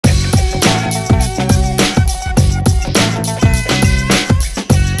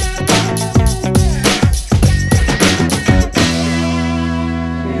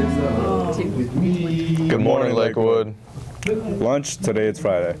Lunch, today it's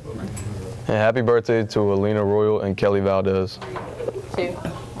Friday. And happy birthday to Alina Royal and Kelly Valdez.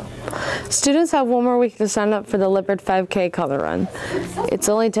 Students have one more week to sign up for the Lippert 5K color run. It's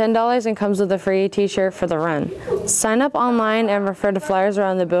only $10 and comes with a free t-shirt for the run. Sign up online and refer to flyers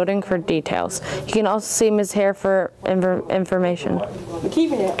around the building for details. You can also see Ms. Hare for information. I'm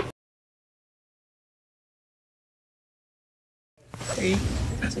keeping it. 3,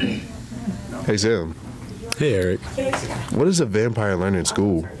 2. Hey, Sam. Hey, Eric. What does a vampire learn in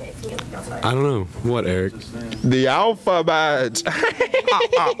school? I don't know. What, Eric? The alphabet. Oh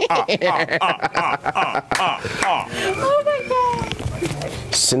my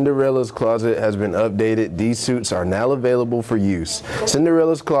God! Cinderella's Closet has been updated. These suits are now available for use.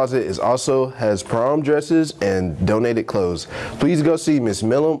 Cinderella's Closet has prom dresses and donated clothes. Please go see Miss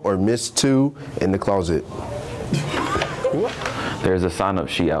Millum or Miss Two in the closet. There's a sign-up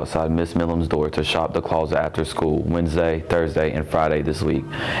sheet outside Miss Millum's door to shop the closet after school, Wednesday, Thursday, and Friday this week,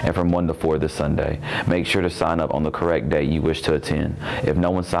 and from 1 to 4 this Sunday. Make sure to sign up on the correct day you wish to attend. If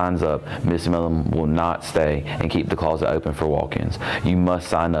no one signs up, Miss Millum will not stay and keep the closet open for walk-ins. You must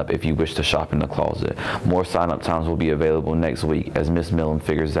sign up if you wish to shop in the closet. More sign-up times will be available next week as Miss Millum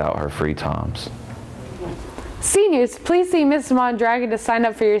figures out her free times. Seniors, please see Ms. Mondragon to sign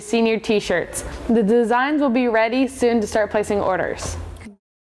up for your senior t-shirts. The designs will be ready soon to start placing orders.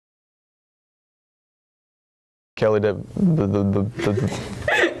 Kelly,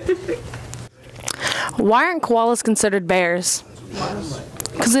 Why aren't koalas considered bears?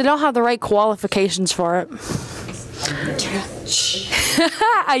 Because they don't have the right qualifications for it.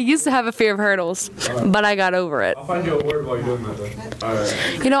 I used to have a fear of hurdles, but I got over it. I'll find you a word while you're doing that, though. All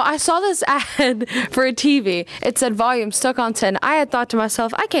right. You know, I saw this ad for a TV. It said volume stuck on 10. I had thought to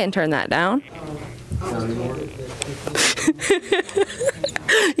myself, I can't turn that down.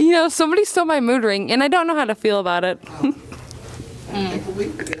 You know, somebody stole my mood ring, and I don't know how to feel about it.